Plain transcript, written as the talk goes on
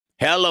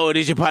Hello, it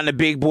is your partner,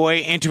 Big Boy,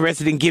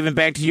 interested in giving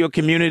back to your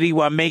community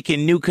while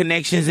making new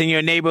connections in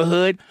your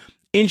neighborhood.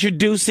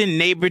 Introducing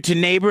Neighbor to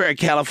Neighbor, a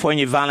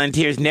California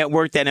volunteers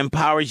network that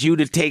empowers you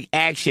to take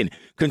action,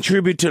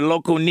 contribute to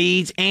local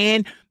needs,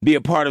 and be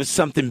a part of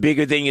something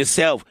bigger than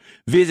yourself.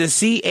 Visit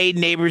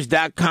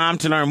ca-neighbors.com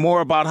to learn more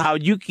about how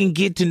you can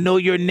get to know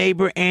your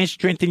neighbor and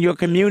strengthen your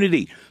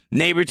community.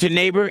 Neighbor to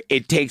Neighbor,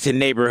 it takes a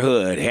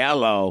neighborhood.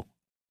 Hello.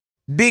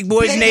 Big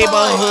Boy's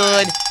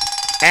Neighborhood.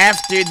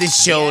 After the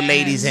show,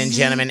 ladies and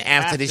gentlemen,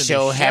 after the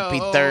show, happy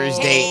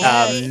Thursday,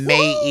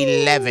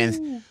 May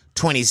 11th.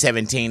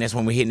 2017. That's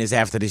when we're hitting this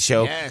after the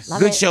show. Yes.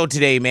 Good show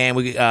today, man.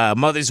 We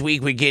Mother's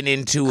Week. We're getting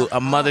into a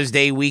Mother's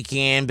Day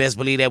weekend. Best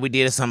believe that we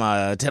did some.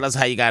 Tell us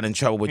how you got in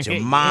trouble with your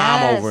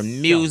mom over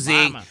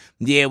music.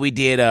 Yeah, we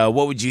did.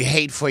 What would you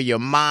hate for your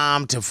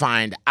mom to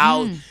find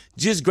out?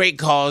 Just great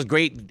calls,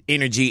 great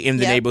energy in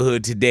the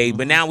neighborhood today.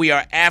 But now we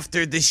are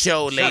after the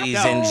show, ladies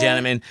and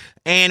gentlemen.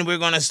 And we're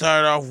going to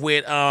start off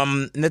with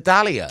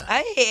Natalia.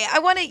 I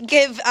want to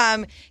give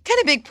kind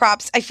of big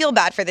props. I feel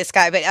bad for this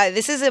guy, but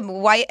this is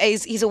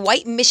he's a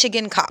white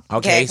Michigan cop.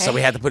 Okay, so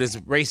we had to put his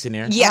race in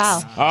there.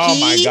 Yes. Wow. Oh,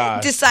 my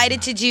God. He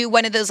decided to do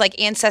one of those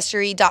like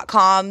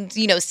Ancestry.com,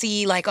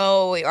 see like,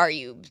 oh, are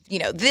you,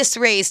 this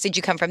race? Did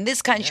you come from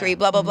this country?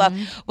 Blah, blah, blah.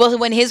 Well,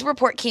 when his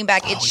report came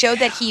back, it showed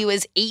that he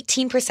was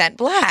 18%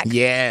 black.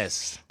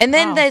 Yes. And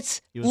then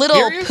this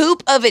little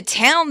poop of a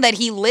town that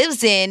he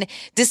lives in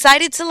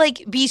decided to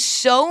like be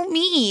so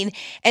mean,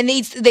 and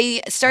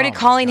they started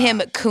calling him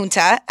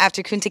Kunta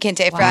after Kunta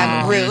Kinte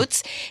from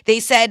Roots. They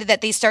said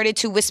that they started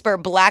to whisper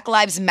Black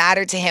Lives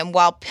Matter to him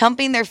while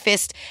pumping their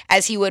fist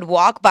as he would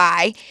walk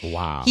by.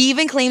 Wow. He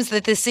even claims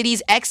that the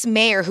city's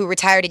ex-mayor, who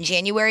retired in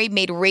January,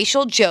 made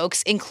racial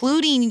jokes,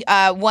 including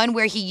one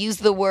where he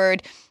used the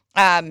word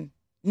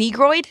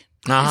Negroid.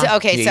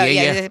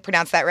 I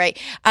pronounced that right.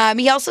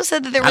 He also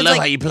said that there was I love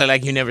how you play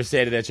like you never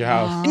said it at your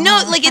house.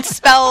 No, like it's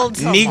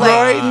spelled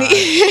Negroid.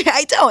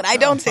 I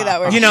don't say that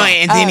word.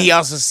 And then he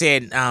also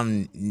said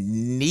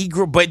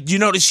Negro, but you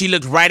notice she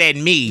looked right at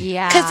me.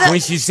 Yeah. When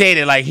she said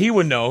it, like he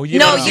would know. You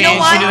know what I'm saying?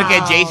 what? She didn't look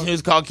at Jason,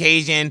 who's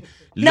Caucasian.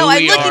 No, Louis I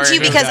looked at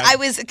you or- because I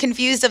was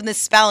confused of the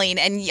spelling,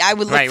 and I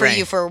would look for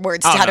you for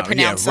words how to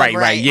pronounce them.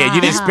 Right. Yeah, you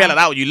didn't spell it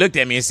out. You looked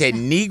at me and said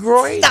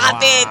Negroid.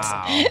 Stop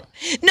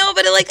it. No,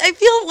 but I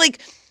feel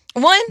like.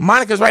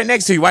 Monica's right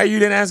next to you. Why you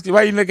didn't ask?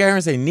 Why you look at her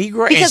and say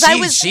Negro?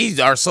 Because she's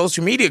our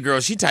social media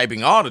girl. She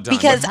typing all the time.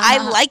 Because I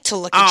like to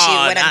look at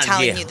you when I'm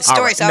telling you the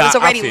story. Right. So I was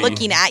already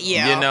looking at you.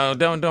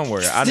 Don't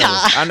worry.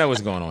 I know what's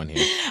going on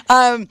here.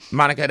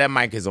 Monica, that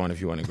mic is on if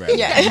you want to grab it.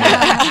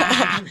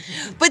 Yeah.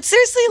 But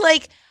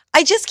seriously,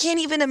 I just can't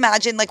even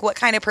imagine what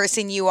kind of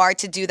person you are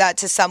to do that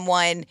to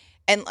someone,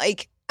 and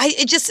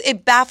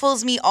it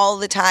baffles me all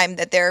the time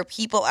that there are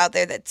people out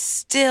there that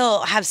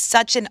still have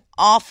such an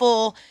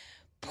awful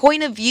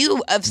point of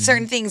view of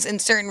certain things in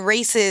certain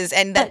races,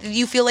 and that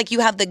you feel like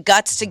you have the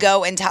guts to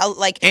go and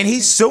tell and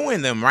he's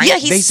suing them, right? Yeah,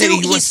 they said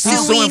he's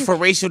suing for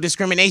racial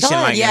discrimination.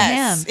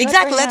 Yes,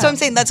 exactly. That's what I'm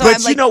saying. That's why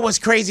you know what's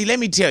crazy? Let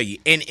me tell you,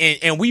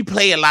 and we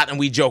play a lot and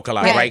we joke a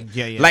lot, right?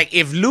 Yeah. Like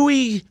if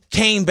Louis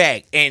came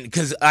back, and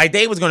because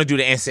they was going to do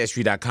the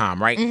Ancestry.com,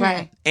 right?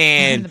 Right.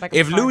 And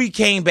if Louis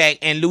came back,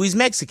 and Louis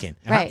Mexican,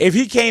 right? If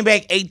he came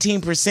back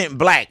 18%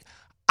 black,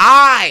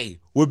 I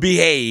would be,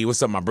 hey,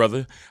 what's up, my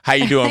brother? How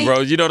you doing, bro?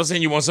 You know what I'm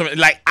saying? You want something?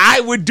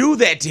 I would do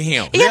that to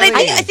him. Yeah,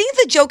 I think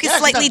the joke is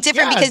slightly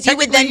different because you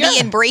would then be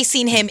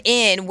embracing him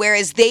in,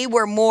 whereas they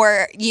were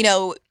more,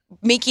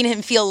 making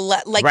him feel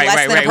less than a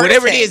person.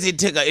 Whatever it is, it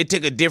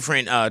took a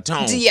different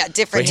tone. Yeah,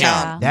 different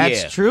tone.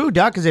 That's true,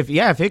 Doc. Because if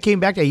it came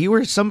back that you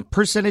were some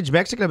percentage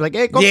Mexican, I'd be like,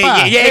 hey,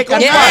 compa.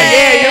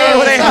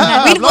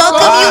 We'd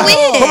welcome you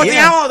in.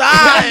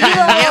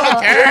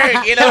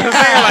 You know what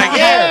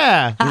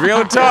I'm saying?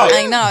 Real talk.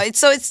 I know.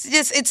 So it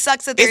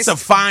sucks that there's a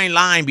fine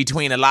line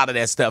between a lot of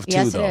that stuff too,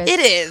 yes, though. It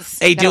is.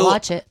 Hey, dude,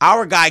 watch it.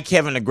 Our guy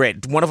Kevin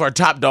LeGret, one of our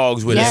top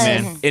dogs with us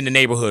in the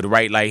neighborhood,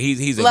 right? Like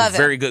he's a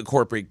very good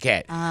corporate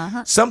cat.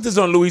 Something's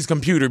on Louis'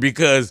 computer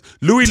because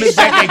Louis looked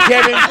back at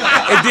Kevin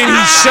and then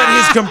he shut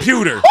his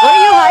computer. Where are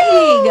you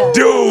hiding?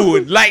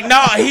 Dude,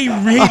 he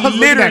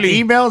literally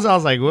emails. I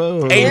was like,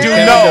 whoa. Hey, dude,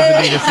 no.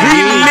 He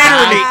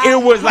literally, it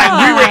was like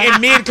we were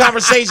in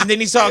mid-conversation, then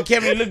he saw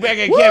Kevin, he looked back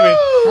at Kevin,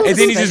 and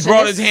then he just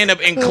brought his hand up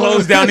and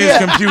closed down his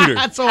computer.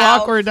 That's so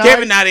awkward, dog.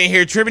 Kevin not in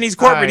here tripping. He's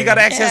corporate. He got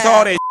access to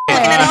all that shit.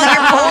 Looking at all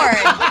your porn.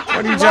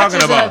 What are you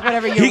talking about?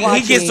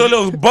 He gets those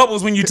little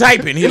bubbles when you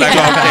typing. He's like,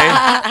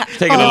 okay. It's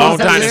taking a long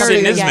time to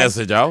send this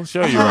message. I'll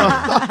show you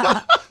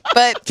right.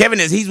 But Kevin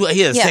he's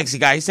a sexy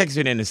guy. He's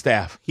sexier than the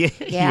staff.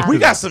 Yeah. We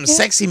got some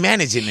sexy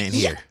management in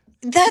here.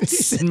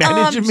 that's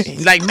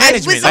Management. Like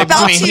management. Like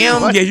about between to-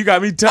 him. Yeah, you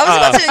got me. I was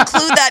about to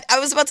include that. I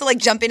was about to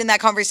jump in that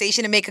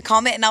conversation and make a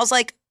comment, and I was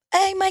like,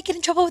 I might get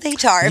in trouble with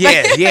HR.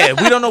 Yeah.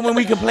 We don't know when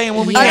we can play and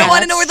when we I can't. don't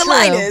want to know where the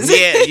line is.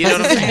 Yeah, you know what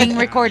I'm This is saying? being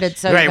recorded,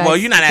 so Right, guys, well,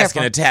 you're not be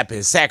asking careful. to tap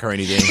his sack or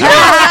anything. Not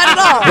at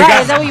all.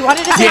 Right, is that what you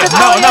wanted to say?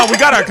 No, we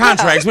got our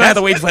contracts. We don't have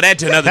to wait for that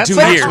to another 2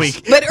 next years.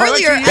 week. But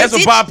earlier, That's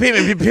what Bob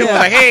Pittman, people were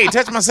like, hey,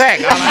 touch my sack.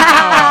 I'm like,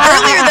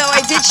 oh. earlier though,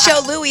 I did show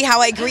Louis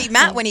how I greet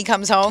Matt when he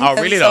comes home. Oh,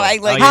 really, So though? I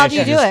like How do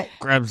you do it?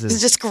 Grabs his.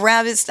 just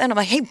grab his and I'm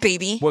like, hey,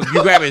 baby. Well,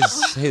 you grab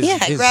his Yeah,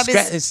 grab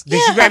his- Did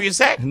she grab your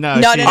sack? No,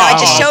 No, I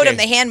just Oh, showed okay. him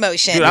the hand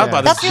motion. Dude, I was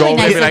about That's to really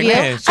go over nice and be of like, you.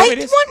 man, show I me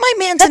this. want my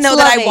man to know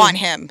that I want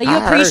him. That you I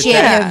heard appreciate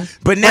that. him.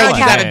 But now Right.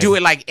 you got to do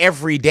it like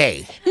every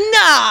day.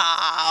 No.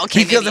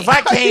 Okay, Because maybe. if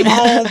I came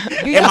home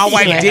and my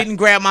wife Yeah. didn't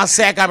grab my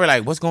sack, I'd be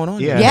like, what's going on?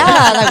 Yeah. here?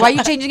 Yeah, like why are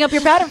you changing up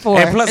your pattern for?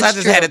 And plus, I That's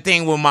just true. had a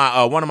thing with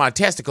my one of my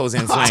testicles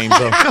inflamed,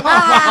 so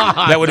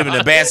that would have been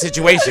a bad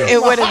situation.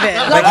 It would have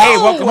been. Like, hey,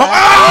 welcome home.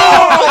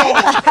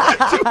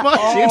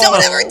 Oh!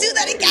 Don't ever do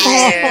that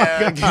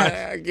again.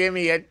 Yeah, give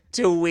me a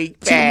 2-week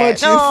Too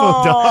fast. much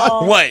info,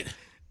 dog. What?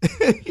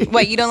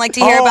 Wait, you don't like to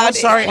hear Oh, about I'm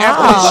sorry. it?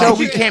 After the show,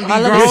 we can't be I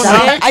love grown. this.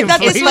 up. I thought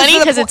this was funny the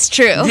because it's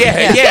true.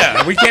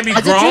 Yeah. We can't be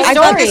a grown. true I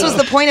thought this story.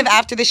 was the point of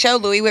after the show,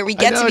 Louis, where we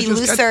get know, to be it just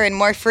looser got- and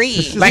more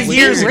free. Like It's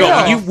years real.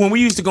 ago, when we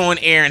used to go on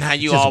air and how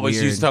you Just always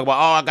weird. used to talk about,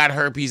 oh, I got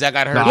herpes, I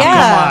got herpes. Nah,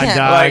 Yeah. Come on,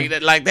 Yeah.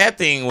 dog. Like that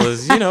thing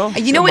was, you know.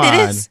 You know what Come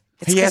it on. is?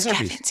 It's He has because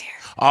herpes. Kevin's here.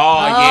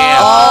 Oh, yeah.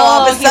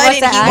 All of a he wants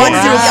sudden, to he add wants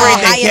I to it. was be afraid all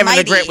that high and Kevin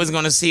mighty. the Great was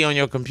going to see on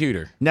your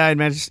computer. No,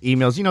 man, just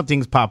emails. You know,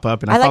 things pop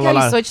up, and I I like follow how a you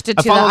lot. switched it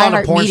I to follow the a lot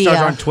of porn iHeartMedia stars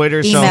on Twitter.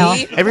 email.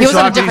 So every He was so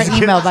on a often different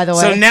he's- email, by the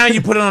way. So now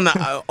you put it on the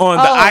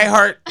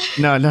iHeart.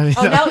 No.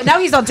 Oh, now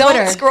he's on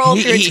Twitter. Don't scroll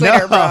through He-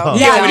 Twitter, bro.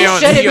 Yeah, over you there on-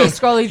 shouldn't he be o-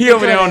 scrolling He through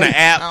over there on the Twitter.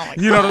 app. Oh my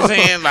You know what I'm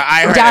saying? Like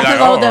iHeart.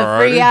 Download like, the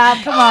free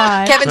app. Come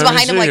on. Kevin's Let me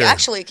behind him see like, here.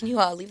 actually, can you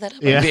leave that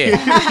up?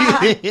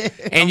 Yeah.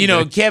 And you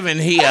know, Kevin,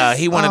 he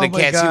one of the Oh, my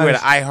cats. He wear the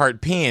gosh.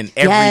 iHeart pin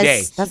every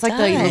Yes, day. that's like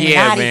the Yeah,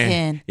 Yeah, Illuminati man.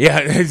 pin.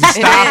 Yeah,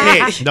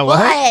 stop it. No,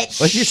 what?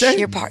 What'd you say?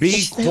 Your part.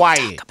 Be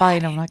quiet.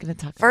 Fine, I'm not going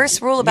to talk.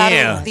 First rule about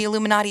Yeah. the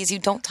Illuminati is you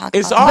don't talk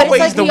It's about But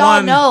always it's like the we all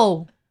one.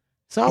 know.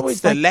 It's always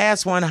It's the like-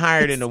 last one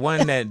hired and the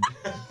one that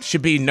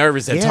should be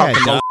nervous that Yeah, talk the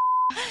dog. most.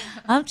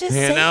 I'm just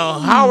You saying. know,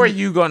 how are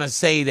you gonna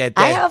say that?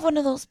 I have one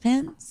of those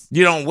pins.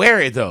 You don't wear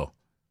it though,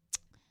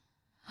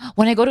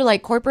 When I go to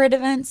like corporate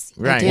events,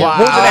 I right? do. What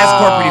was the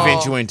last corporate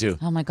event you went to?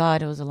 Oh my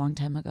God, it was a long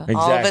time ago.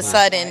 all of a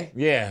sudden.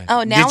 Yeah.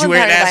 Oh, now did you I'm wear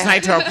it part of last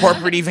night to our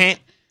corporate event?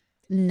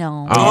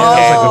 No. Oh,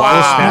 okay. Like a full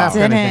Wow. staff I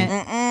kind of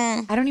didn't.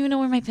 thing. I don't even know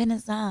where my pin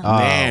is at. Oh,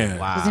 Man.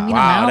 Does it mean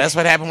wow. I'm Wow, out? that's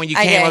what happened when you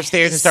I came did.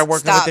 upstairs and started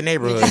working Stop. with the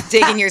neighborhood.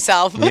 Digging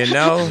yourself. You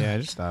know. Yeah,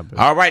 just stop it.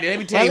 All right, let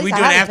me tell Well, you, at we're least I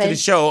doing have a after pin. the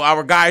show.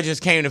 Our guy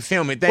just came to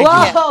film it. Thank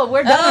Whoa,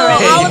 we're done Oh,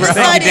 already. all of a Thank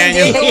you, sudden,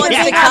 Daniel. Diego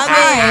wants to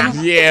come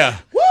in. you. Yeah.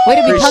 Way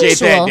to be Appreciate that,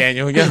 punctual.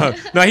 Daniel. Yeah.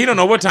 No, he don't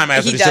know what time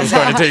after He the show does.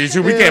 started. To tell you the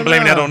truth, we can't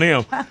blame that on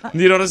him.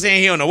 You know what I'm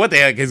saying? He don't know what the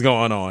heck is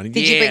going on.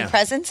 Did you bring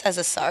presents as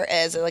I'm sorry?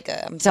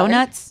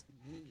 Donuts?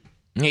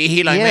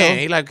 He like, Ew. man,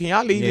 he like, can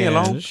y'all leave me Yeah,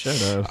 alone? just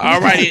shut up. All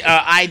righty,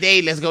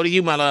 I-Day, let's go to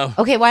you, my love.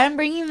 Okay, why I'm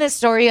bringing this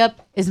story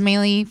up is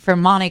mainly for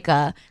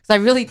Monica because I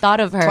really thought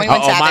of her.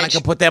 21 Savage.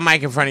 Monica, put that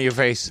mic in front of your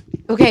face.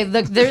 Okay,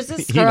 look, there's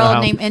this You know girl how-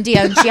 named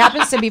India, and she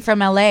happens to be from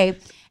LA.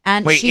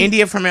 And Wait, she,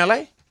 India from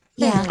L.A.?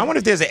 Yeah. I wonder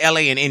if there's an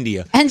L.A. in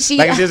India. And she,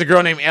 Like if there's a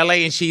girl named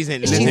L.A. and she's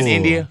in, lives in Ooh,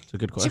 India. It's a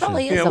good she question.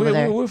 probably is Yeah, over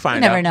there. we'll find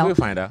you never out. know. We'll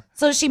find out.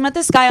 So she met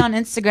this guy on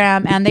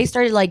Instagram, and they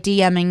started like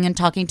DMing and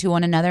talking to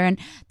one another, and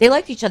they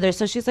liked each other.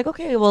 So she's like,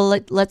 "Okay, well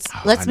let's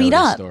I meet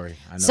know this up." story.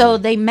 I know So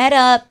this. they met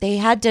up, they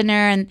had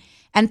dinner,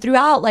 and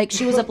throughout, like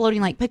she was uploading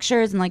like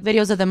pictures and like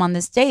videos of them on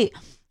this date,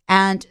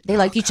 and they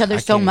liked each other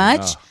so can't-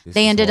 much this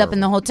they is ended up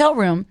in the horrible. hotel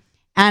room,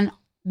 and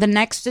the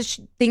next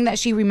thing that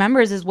she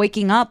remembers is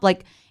waking up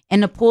like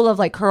in a pool of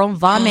like her own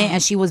vomit,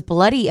 and she was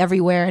bloody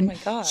everywhere, and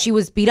God. she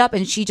was beat up,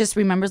 and she just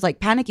remembers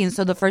like panicking.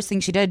 So the first thing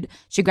she did,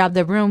 she grabbed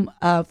the room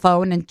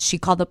phone and she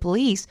called the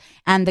police,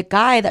 and the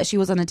guy that she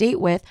was on a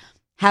date with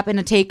happened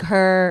to take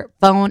her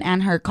phone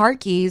and her car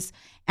keys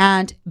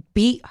and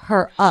beat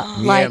her up.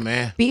 Yeah,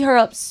 man. Beat her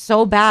up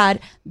so bad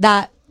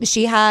that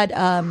she had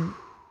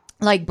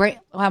like brain.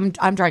 I'm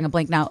drawing a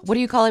blank now. What do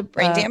you call it?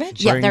 Brain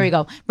damage? Yeah, there we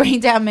go. Brain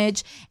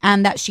damage,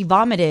 and that she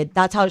vomited.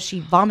 That's how she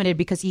vomited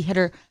because he hit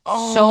her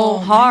so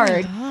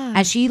hard,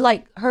 and she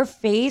like her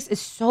face is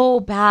so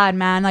bad,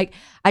 man. Like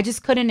I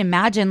just couldn't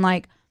imagine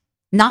like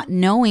not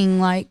knowing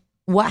like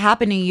what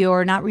happened to you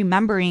or not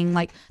remembering.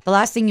 Like the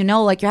last thing you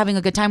know, like you're having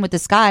a good time with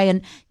this guy,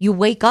 and you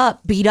wake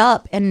up beat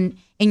up and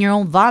in your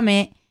own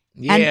vomit.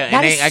 Yeah, and and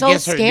that they, is I so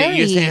guess scary.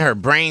 you're saying her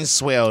brain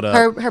swelled up.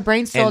 Her brain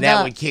and swelled that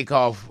up. would kick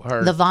off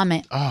her. The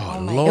vomit. Oh,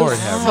 my Lord God.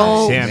 have So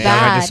mercy. Damn, man. dog, I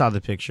bad. just saw the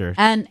picture.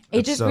 And it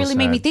That's just so really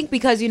made me sad. think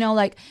because, you know,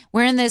 like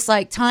we're in this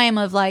like time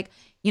of like,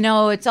 you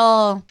know, it's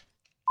all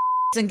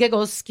and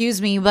giggles,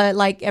 excuse me, but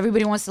like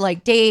everybody wants to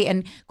like date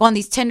and go on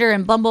these Tinder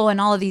and Bumble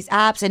and all of these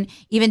apps and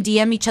even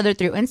DM each other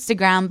through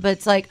Instagram. But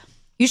it's like,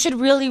 you should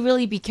really,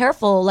 really be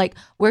careful, like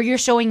where you're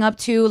showing up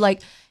to,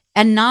 like,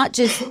 and not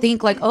just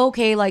think like, oh,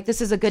 okay, like this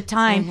is a good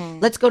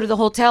time. Let's go to the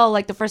hotel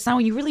like the first time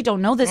when you really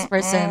don't know this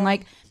person.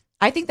 Like,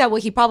 I think that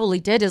what he probably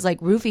did is like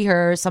roofie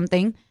her or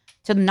something.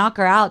 to knock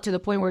her out to the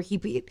point where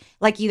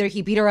either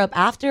he beat her up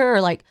after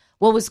or like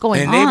what was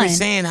going on. And they were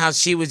saying how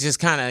she was just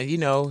kind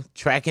of,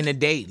 tracking the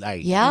date,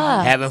 like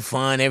having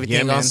fun,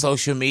 everything on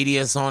social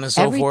media, so on and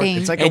so forth. Everything.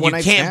 It's like and a you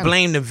one-night can't stand.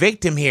 blame the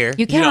victim here.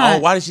 You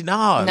can't. Why did she?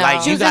 No.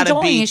 Like, She you was got to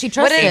enjoying be it. She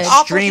trusted What an it.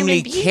 awful extremely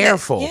human being.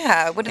 careful.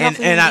 Yeah, what an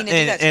awful and human being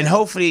to do that and to.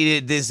 hopefully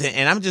this,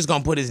 and I'm just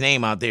gonna put his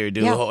name out there,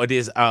 dude. Yeah. Or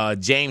this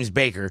James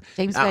Baker.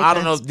 James I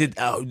Baker.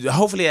 don't know.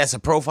 Hopefully that's a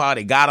profile.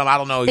 They got him. I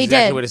don't know They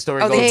exactly did. where the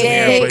story Oh, goes they from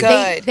did. here.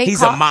 But Good.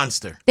 he's a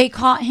monster. They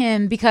caught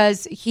him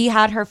because he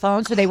had her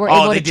phone, so they were Oh,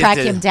 able they to did track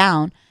the- him down.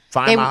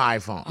 Find They- my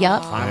iPhone.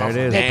 Yep. Find There my it phone.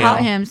 is. They Damn.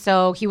 caught him,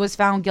 so he was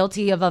found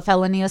guilty of a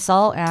felony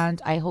assault,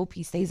 and I hope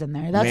he stays in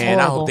there. That's Man,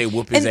 I horrible. hope they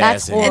whoop his And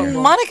ass. that's in there. And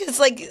horrible. Monica's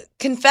like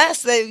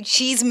confessed that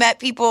she's met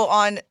people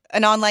on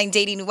an online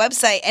dating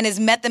website and has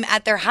met them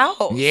at their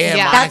house. Yeah,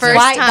 Yeah. Monica. That first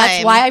That's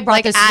time, why I brought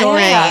like, this at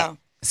story night. up.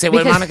 Say what,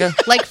 because- Monica?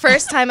 Like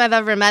first time I've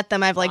ever met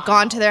them, I've like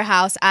gone to their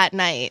house at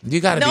night.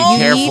 You got to No. be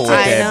careful You with need to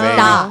that, baby.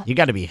 stop. You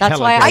got to be That's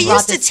hella why I I careful. brought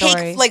used to this story.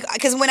 take, like,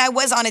 because when I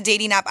was on a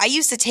dating app, I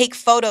used to take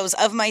photos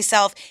of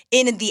myself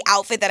in the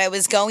outfit that I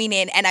was going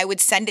in, and I would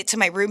send it to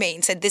my roommate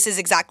and said, this is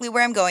exactly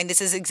where I'm going.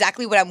 This is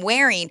exactly what I'm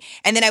wearing.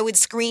 And then I would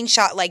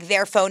screenshot, like,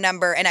 their phone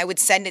number, and I would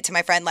send it to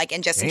my friend, like,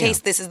 and just in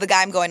case this is the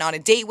guy I'm going on a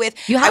date with.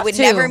 You I have would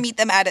to. never meet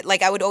them at it.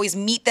 Like, I would always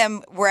meet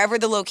them wherever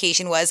the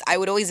location was. I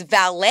would always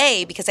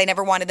valet because I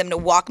never wanted them to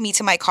walk me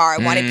to my car. I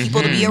wanted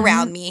people to be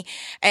around me.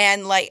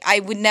 And, like, I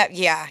would never,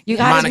 You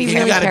gotta Monica, be you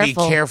really got to be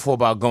careful. careful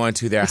about going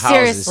to their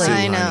Seriously. houses, too,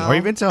 I know. honey. Or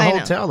even to a I know.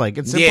 hotel. Like,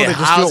 it's simple Yeah, to just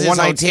do houses, a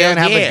one-night hotels, stand,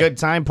 have yeah. a good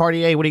time,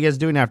 party. Hey, what are you guys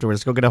doing afterwards?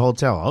 Let's go get a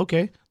hotel.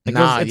 Okay. Like,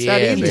 Nah, it's yeah,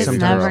 that easy baby. You just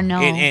sometimes. never know.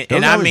 And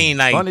Those I always mean,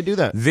 like, fun to do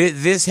that.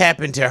 This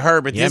happened to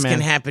her, but Yeah, this can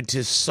man. happen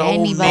to so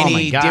Anybody. Oh, my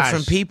many gosh.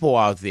 different people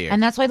out there.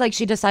 And that's why, like,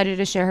 she decided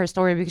to share her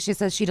story because she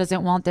says she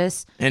doesn't want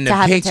this And to the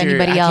happen picture, to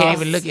anybody I else. can't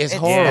even look. It's Yeah,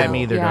 horrible.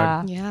 me either,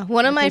 dog. Yeah.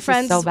 One of my This is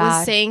friends so was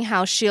bad. saying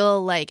how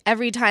she'll like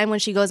every time when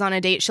she goes on a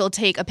date, she'll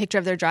take a picture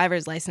of their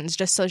driver's license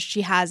just so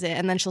she has it,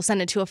 and then she'll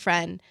send it to a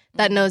friend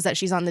that knows that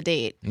she's on the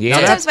date. Yeah,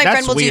 Sometimes my that's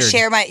friend will weird. do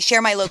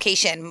share my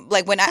location.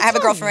 Like when I have a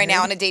girlfriend right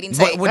now on a dating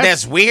site. But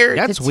that's weird.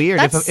 That's weird.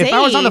 that's If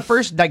I was on the safe.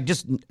 first, like,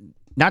 just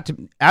not to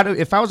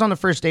if I was on the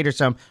first date or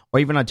something, or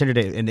even on Tinder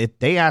date, and if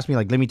they asked me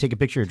like, let me take a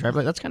picture of your driver,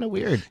 like, that's kind of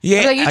weird.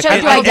 Yeah, So you Like, check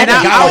and your I identity.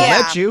 would Yeah.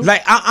 let you.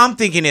 Like I'm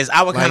thinking is,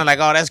 I would kind of Like-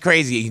 like, oh, that's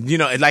crazy. You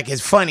know, like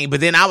it's funny, but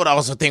then I would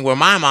also think where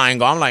my mind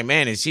go, I'm like,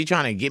 man, is she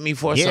trying to get me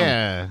for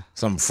Yeah.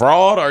 some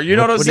fraud, or you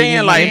know what I'm What do you saying?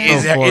 need Like, my info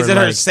is it for?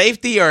 her Like,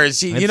 safety, or is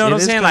she? You it's- know what it I'm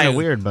is saying? kinda Like,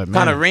 weird, but, kind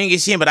man. of ring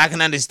is in. But I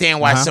can understand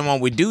why someone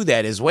would do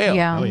that as well.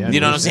 Yeah. Oh, yeah, you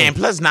know what I'm it's saying?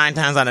 Plus 9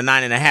 times out of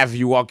 9.5, if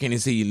you walk in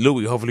and see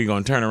Louis, hopefully you're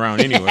gonna turn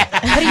around anyway.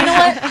 But you know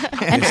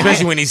what?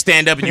 Especially when he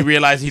stand up and you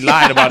realize he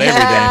lied about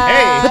everything.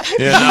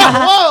 Hey, You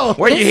know?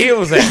 Where your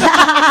heels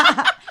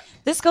at?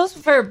 This goes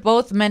for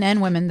both men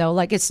and women, though.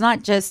 Like, it's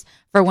not just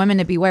for women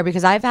to beware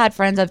because I've had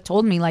friends have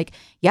told me, like,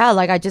 yeah,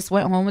 like, I just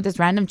went home with this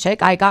random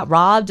chick. I got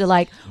robbed,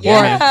 like,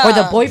 or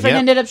the boyfriend Yep.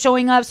 ended up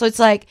showing up. So it's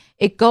like,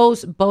 it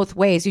goes both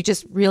ways. You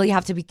just really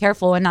have to be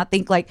careful and not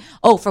think, like,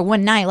 oh, for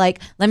one night, like,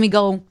 let me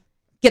go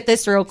get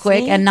this real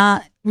quick and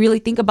not really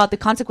think about the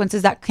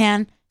consequences that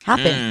can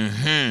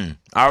happen.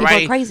 All People are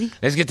right. crazy.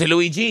 Let's get to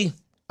Louis G.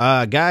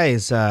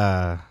 guys,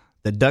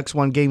 the Ducks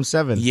won Game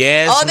 7.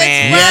 Yes, Oh, that's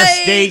man. right.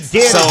 Yes, they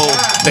did. So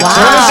the Wow,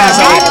 Curtis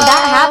how did is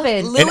that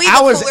happen? Louis and the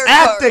I was cooler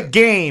at coat. the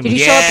game. Did you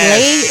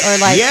Yes. show up late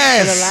or like for the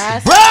Yes,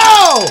 last?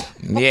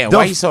 bro. Yeah, The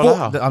why you so four-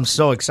 loud? I'm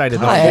so excited.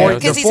 The God. four,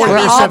 Because the he's 4 not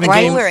year all 7 game.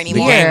 regular The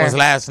anymore. game was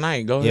last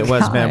night. Go ahead. It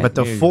was, man. But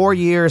the Yeah.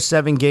 4-year,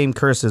 7-game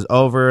curse is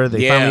over.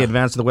 They Yeah. finally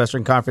advanced to the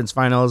Western Conference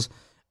Finals.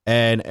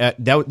 And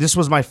this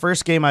was my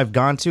first game I've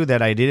gone to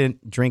that I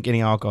didn't drink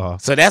any alcohol.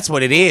 So that's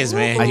what it is,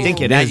 man. I think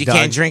it now is, you dog.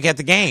 can't drink at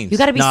the games. You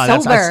got to be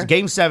That's sober.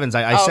 Game 7s.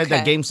 I said that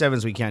Okay. Game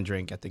 7s we can't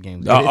drink at the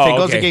games. Oh, if it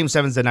goes okay. to Game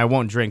 7s, then I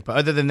won't drink. But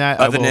other than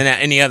that, I Other will. than that,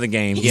 any other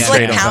game. He's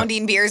straight like up.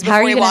 pounding beers How are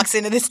before you he gonna- walks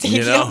into the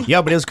stadium. know?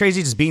 Yeah, but it was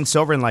crazy just being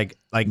sober and like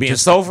Being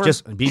just, sober?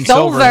 just being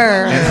Sober.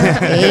 sober.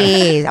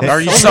 Hey, I'm Are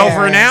you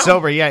sober now?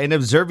 Sober, yeah, and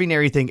observing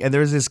everything. And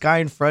there was this guy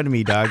in front of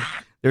me, dog.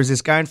 There was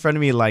this guy in front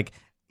of me, like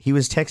he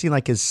was texting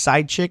like his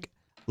side chick,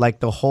 like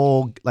the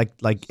whole, like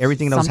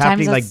everything that was Sometimes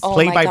happening, like that's- Oh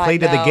play my by God, play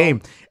to the no.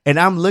 game. And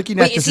I'm looking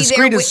Wait, at this. is he The there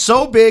screen with- is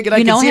so big, and I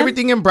You can know see him?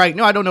 everything in bright.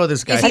 No, I don't know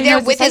this guy. Is he I there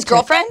know with it's his a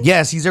girlfriend?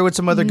 Yes, he's there with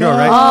some other girl,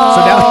 right?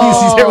 So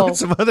now he's there with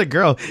some other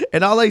girl,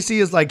 and all I see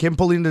is like him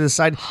pulling to the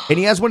side, and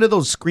he has one of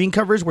those screen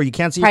covers where you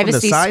can't see it from the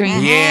Privacy side,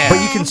 screen. Yeah.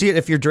 but you can see it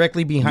if you're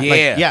directly behind.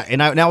 Yeah. Like,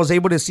 and I was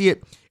able to see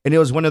it, and it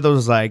was one of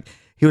those like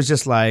he was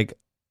just like,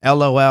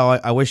 "LOL,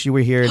 I wish you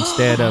were here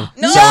instead of so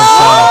and so."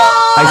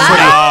 I swear,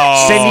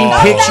 No.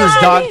 sending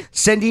pictures, dog.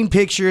 Sending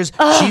pictures.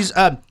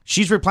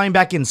 She's replying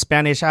back in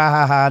Spanish. Ha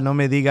ha ha. No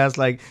me digas.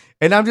 Like,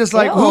 And I'm just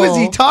like, who is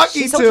he Ew.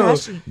 talking She's so to?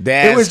 trashy.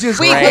 It was just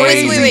Wait,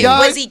 crazy. dog.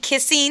 was he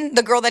kissing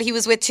the girl that he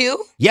was with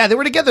too? Yeah, they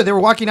were together. They were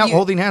walking out,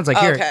 holding hands, like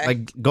here, Okay.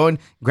 like going,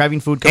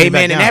 grabbing food, coming Hey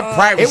man, back and down. that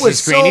privacy It was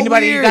screen. so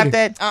Anybody weird. got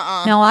that?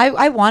 No,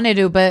 I wanted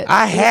to, but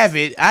I have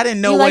it. I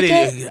didn't know You what like it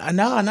it? is.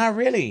 No, not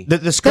really.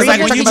 The screen, Because like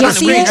when Did you you trying,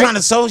 see when you it? trying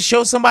to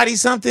show somebody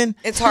something,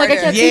 It's Like, I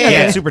harder. can't see Yeah. yeah,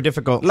 that. it's super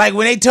difficult. like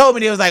when they told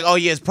me, they was like, "Oh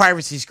yeah, it's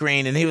privacy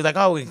screen," and he was like,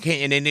 "Oh," and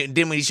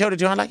then when he showed it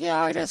to him, I'm like, "Yeah,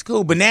 all right, that's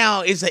cool." But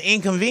now it's an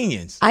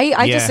inconvenience. I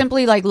Yeah. just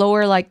simply like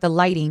lower like the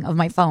lighting of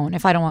my phone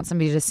if I don't want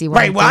somebody to see what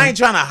Right. I'm Well, I doing. ain't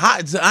trying to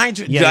hide. I ain't.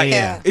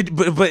 Yeah.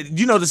 But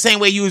you know, the same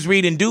way you was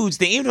reading dudes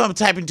thing. Even if I'm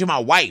typing to my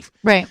wife,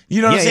 Right.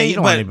 you know what Yeah, I'm yeah, saying? you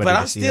don't want But anybody to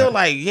I'm see still that.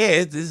 like, yeah,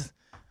 it's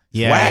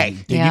yeah, whack.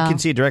 Dude, Yeah. you can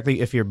see it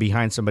directly if you're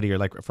behind somebody or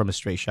like from a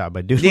straight shot.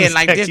 But dude, yeah. was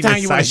Like this texting time the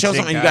you want to side show chick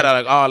something, you guy.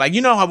 gotta like, you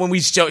know how when we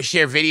share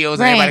videos and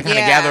Right. everybody kind of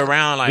Yeah. gather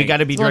around, like we got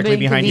to be It's a little directly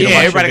bit behind you. yeah, to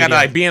watch everybody your got to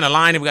video. like be in a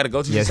line, and we got to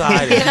go to the Yeah.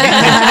 side,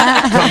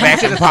 and come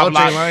back and pop Poetry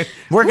line. like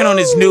working on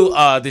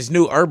this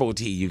new herbal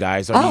tea, you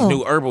guys, or these Oh.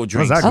 new herbal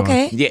drinks. that going?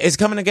 Okay. Yeah, it's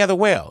coming together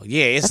well.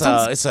 Yeah, it's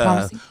That sounds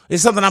promising.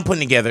 it's something I'm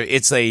putting together.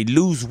 It's a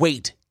lose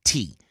weight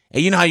tea.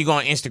 And you know how you go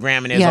on Instagram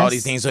and there's all Yes.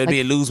 these things. So it'd be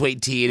a lose weight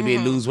tea, it'd be a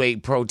lose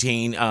weight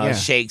protein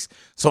shakes,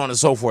 so on and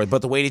so forth.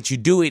 But the way that you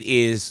do it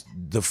is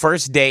the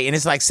first day, and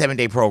it's like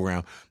 7-day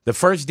program. The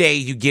first day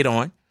you get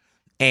on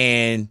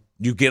and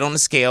you get on the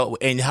scale,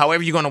 and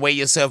however you're going to weigh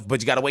yourself,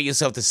 but you got to weigh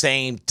yourself the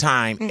same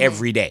time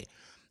every day.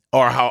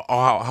 Or how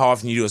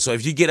often you do it. So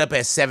if you get up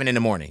at 7 in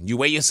the morning, you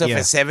weigh yourself Yeah.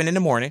 at 7 in the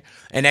morning,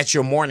 and that's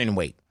your morning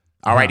weight.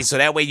 All righty, so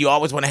that way you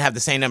always want to have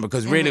the same number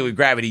because really with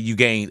gravity you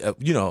gain, a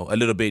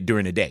little bit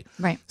during the day.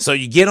 Right. So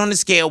you get on the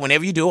scale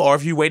whenever you do, or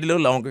if you wait a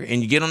little longer,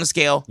 and you get on the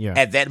scale Yeah.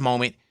 at that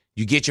moment,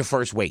 you get your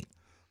first weight.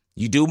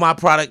 You do my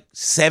product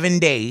 7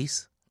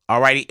 days,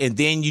 all righty, and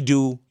then you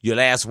do your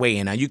last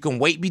weigh-in. Now you can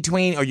wait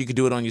between, or you can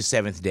do it on your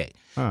 7th day.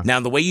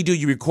 Now the way you do,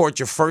 you record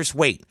your first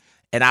weight,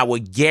 and I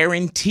would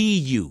guarantee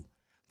you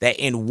that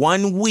in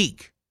 1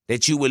 week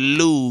that you would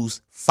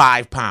lose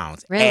 5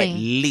 pounds Really? at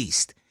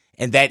least.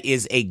 And that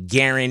is a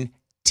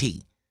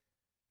guarantee.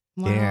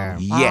 Yeah.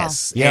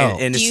 Yes. Yo.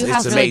 And Do it's, you it's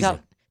have to amazing.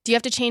 Do you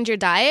have to change your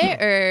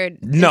diet or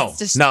No, it's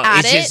just no.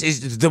 add It's it?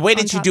 just it's the way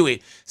that you top? do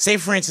it. Say,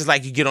 for instance,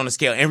 like you get on the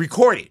scale and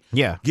record it.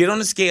 Yeah. Get on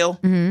the scale,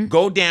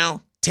 go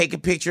down, take a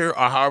picture,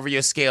 or however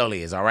your scale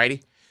is. All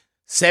righty.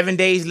 7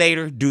 days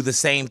later, do the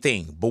same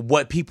thing. But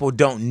what people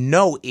don't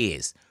know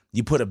is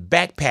you put a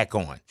backpack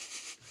on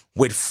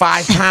with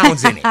 5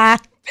 pounds in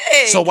it.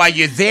 So while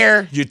you're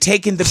there, you're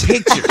taking the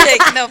picture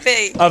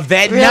Big. of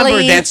that Really?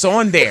 number that's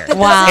on there.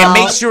 Wow. And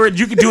make sure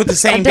you can do it the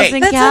same That day.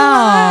 doesn't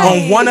count.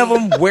 On one of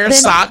them, wear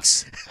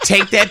socks.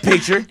 Take that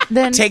picture.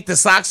 Then- Take the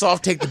socks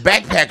off. Take the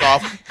backpack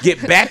off.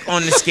 Get back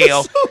on the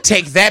scale.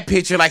 Take that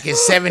picture like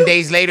it's 7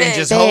 days later and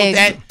just Big. hold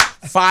that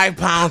 5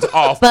 pounds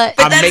off. But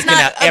I'm that's making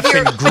not an of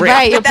your- effing grip.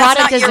 Right, your But that's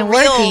product not your isn't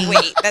real working.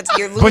 weight. That's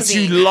your losing. But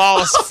you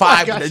lost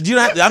 5. You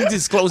don't have to, I'm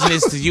disclosing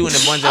this to you and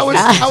the ones that I was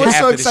listen to so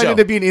after the excited show.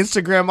 to be an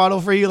Instagram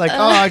model for you. Like,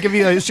 oh, I could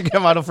be an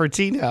Instagram model for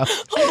T now.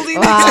 holding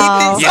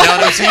Wow. You know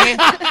what I'm saying?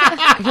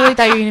 I really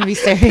thought you were going to be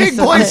serious. Big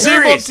boy about it.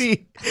 cereal serious.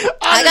 tea.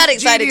 I got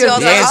excited too. I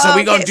was Yeah, like, so oh,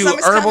 we're going okay, to do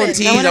summer's herbal coming.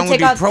 teas. I I'm want going to to take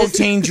do out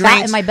protein this fat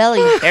drinks. in my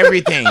belly.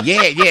 Everything.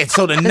 Yeah.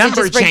 So the Does it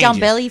number just break down changes.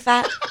 belly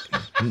fat?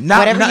 No,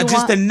 Whatever no, you just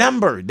want? the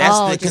number. That's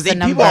Oh, because just the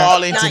people number. are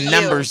all into Not you.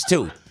 numbers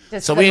too.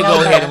 Just So the we'll go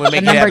number. ahead and we'll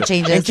make The it number happen.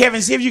 changes. And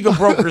Kevin, see if you can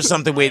broker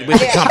something with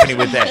the company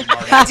with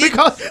that. We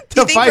call it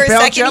the you think for a 5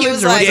 pound second he challenge.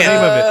 was Or what's like, the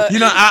name of it? You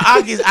know,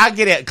 I'll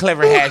get a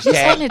clever This one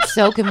hashtag. is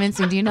so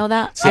convincing. Do you know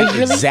that? See, I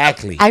really,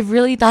 exactly. I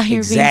really thought you were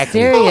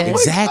Exactly. being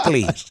serious.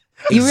 Exactly.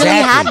 You really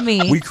had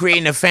me. We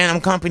creating a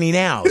phantom company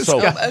now. So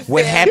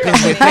what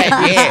happens with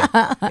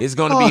that? Yeah, it's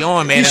going to be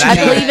on, man. And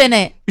I believe in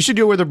it. You should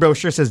do it where the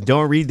brochure says,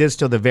 "Don't read this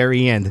till the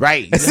very end."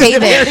 Right. Save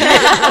it.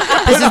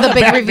 This is the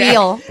big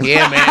reveal.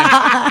 Yeah,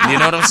 man. You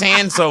know what I'm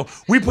saying? So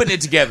we putting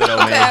it together though,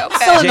 man.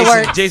 Okay. So in the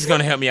works. Jason's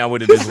gonna help me out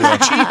with it as well.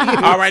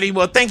 Alrighty,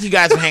 well, thank you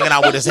guys for hanging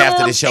out with us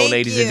after the show, Thank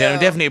ladies and you.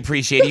 gentlemen. Definitely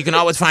appreciate it. You can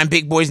always find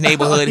Big Boy's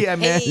Neighborhood. Yeah,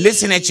 man.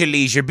 Listen at your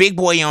leisure. Big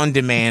Boy on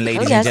demand,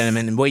 ladies yes. and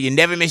gentlemen. And boy, you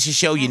never miss a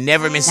show. You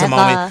never miss a Never.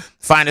 moment.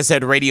 Find us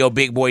at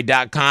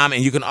RadioBigBoy.com,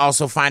 and you can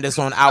also find us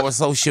on our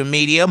social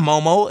media,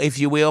 Momo, if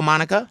you will,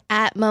 Monica.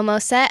 At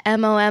Momoset,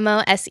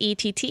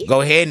 MOMOSETT. Go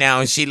ahead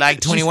now. She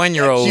like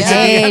 21-year-olds.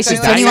 Hey, she's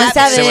 21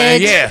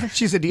 Savage. Yeah.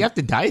 She said, "Do you have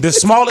to diet?" The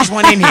smallest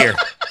one in here.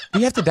 Do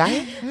you have to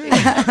diet?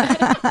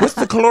 What's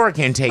the caloric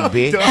intake,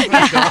 Big?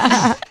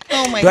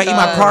 Oh my Do I eat my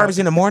god. carbs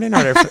in the morning?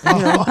 Or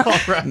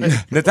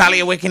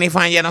Natalia, where can they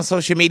find you at on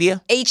social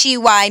media?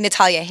 HEY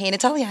Natalia. Hey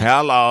Natalia.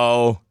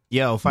 Hello.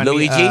 Yo, find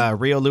Louis me, G?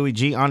 Real Louis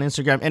G on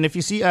Instagram. And if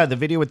you see the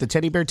video with the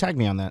teddy bear, tag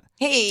me on that.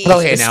 Hey. Go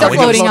ahead It's now. still When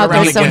he floating floated out there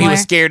around again, he somewhere.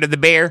 was scared of the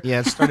bear. Yeah,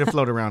 it started to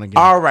float around again.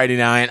 All righty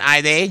now. And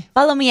I, they?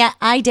 Follow me at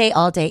iDay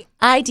All Day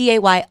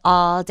JAYIDAY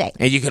all day.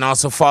 And you can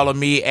also follow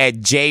me at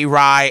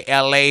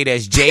JRYLA.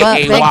 That's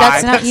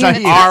That's not you.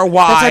 That's our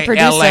JAYRYLA.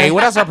 producer.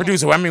 Well, that's our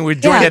producer. I mean, we're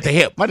joined Yeah. at the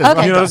hip. Might as well.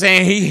 Okay. You know what I'm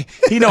saying?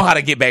 He know how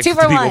to get back Two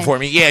to for people one. for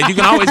me. Yeah, you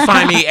can always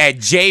find me at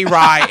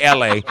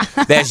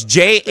JRYLA. That's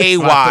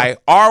JAYRYLA.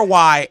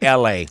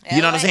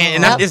 You know what I'm saying?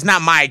 And Yep. it's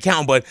not my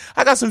account, but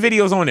I got some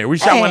videos on there. We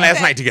shot one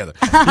last night together.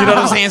 You know what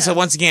I'm saying? So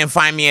once again,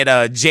 find me at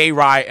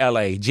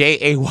JRYLA.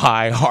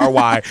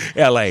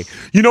 JAYRYLA.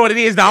 You know what it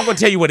is? Now I'm gonna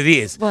tell you what it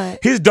is. What?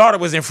 His daughter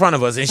was in front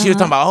of us, and she was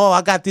talking about, oh,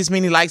 I got this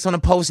many likes on the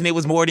post, and it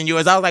was more than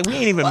yours. I was like, we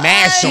ain't even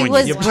mashed on She you.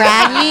 was You-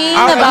 bragging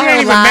I was like, about we her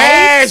ain't even life.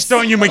 mashed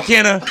on you,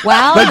 McKenna.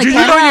 Wow, Like, do you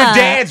know McKenna. your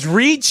dad's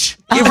reach?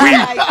 If we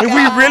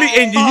really,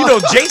 and you know,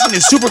 Jason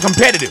is super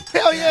competitive.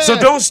 Hell yeah. So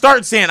don't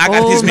start saying I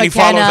got this Oh, many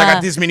McKenna. followers, I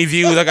got this many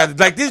views, I got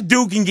like this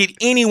dude can get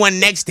anyone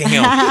next to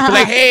him. Be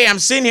like, hey, I'm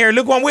sitting here,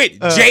 look who I'm with,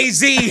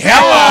 Jay-Z.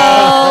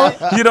 Hello.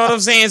 You know what I'm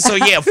saying? So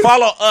yeah,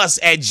 follow us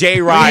at Teach her a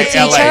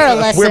JRYLA.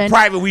 lesson. We're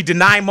private. We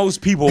deny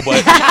most people, but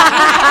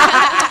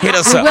hit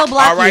us We up. will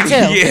block all right? you, too.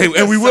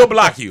 Yeah, and we will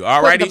block you.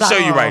 All right, the show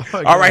you right.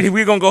 block. All right,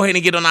 we're gonna go ahead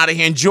and get on out of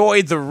here.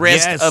 Enjoy the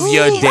rest Yes. of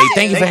your day.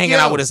 Thank you for Thank hanging you.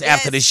 out with us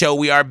after the show.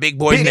 We are Big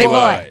Boy's Big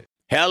Neighborhood. Boy.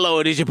 Hello,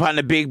 it is your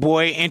partner Big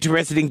Boy,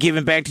 interested in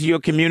giving back to your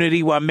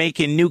community while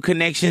making new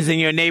connections in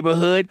your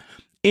neighborhood.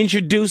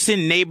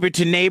 Introducing Neighbor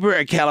to Neighbor,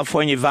 a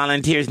California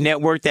volunteers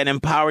network that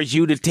empowers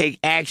you to take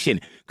action,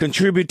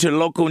 contribute to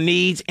local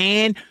needs,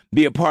 and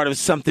be a part of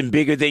something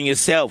bigger than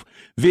yourself.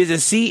 Visit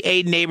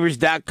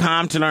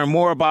C8neighbors.com to learn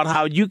more about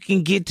how you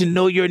can get to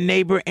know your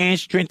neighbor and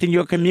strengthen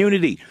your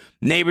community.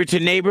 Neighbor to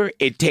Neighbor,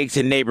 it takes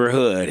a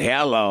neighborhood.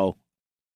 Hello.